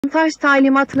Montaj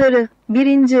talimatları.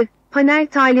 1. Panel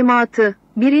talimatı.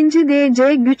 1.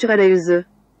 DC güç arayüzü.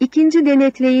 2.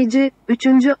 Denetleyici. 3.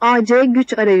 AC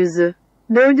güç arayüzü.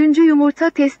 4. Yumurta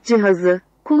test cihazı.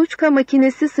 Kuluçka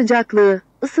makinesi sıcaklığı.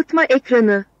 Isıtma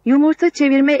ekranı. Yumurta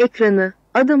çevirme ekranı.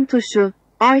 Adım tuşu.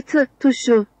 Artı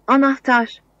tuşu.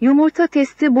 Anahtar. Yumurta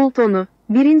testi butonu.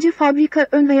 1. Fabrika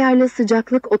ön ayarlı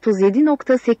sıcaklık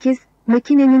 37.8.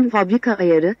 Makinenin fabrika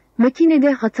ayarı.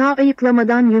 Makinede hata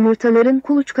ayıklamadan yumurtaların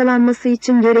kuluçkalanması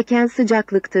için gereken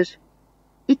sıcaklıktır.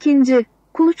 2.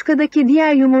 Kuluçkadaki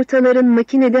diğer yumurtaların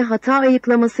makinede hata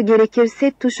ayıklaması gerekir.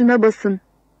 Set tuşuna basın.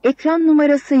 Ekran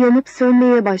numarası yanıp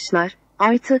sönmeye başlar.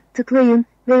 Artı tıklayın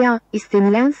veya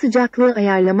istenilen sıcaklığı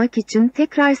ayarlamak için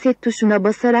tekrar set tuşuna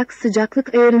basarak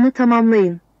sıcaklık ayarını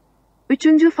tamamlayın.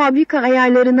 3. Fabrika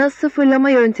ayarlarına sıfırlama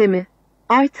yöntemi.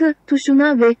 Artı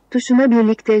tuşuna ve tuşuna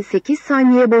birlikte 8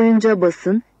 saniye boyunca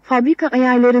basın. Fabrika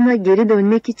ayarlarına geri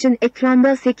dönmek için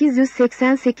ekranda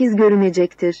 888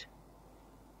 görünecektir.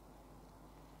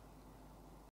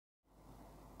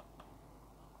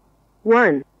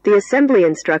 One. The assembly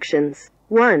instructions.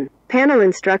 1. Panel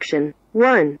instruction.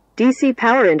 1. DC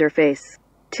power interface.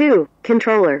 2.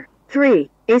 Controller. 3.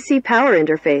 AC power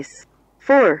interface.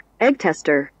 4. Egg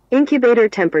tester. Incubator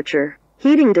temperature.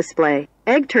 Heating display.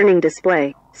 Egg turning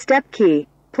display. Step key.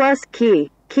 Plus key.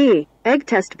 Key. Egg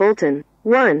test button.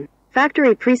 1.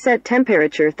 Factory preset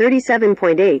temperature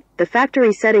 37.8. The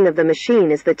factory setting of the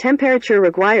machine is the temperature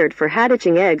required for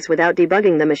hatching eggs without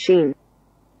debugging the machine.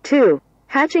 2.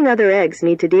 Hatching other eggs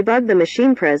need to debug the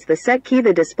machine. Press the set key.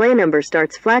 The display number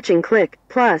starts flashing. Click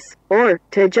plus or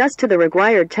to adjust to the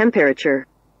required temperature.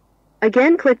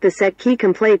 Again click the set key.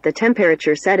 Complete the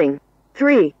temperature setting.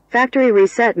 3. Factory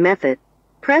reset method.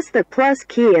 Press the plus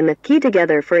key and the key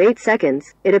together for 8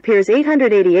 seconds. It appears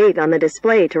 888 on the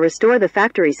display to restore the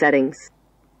factory settings.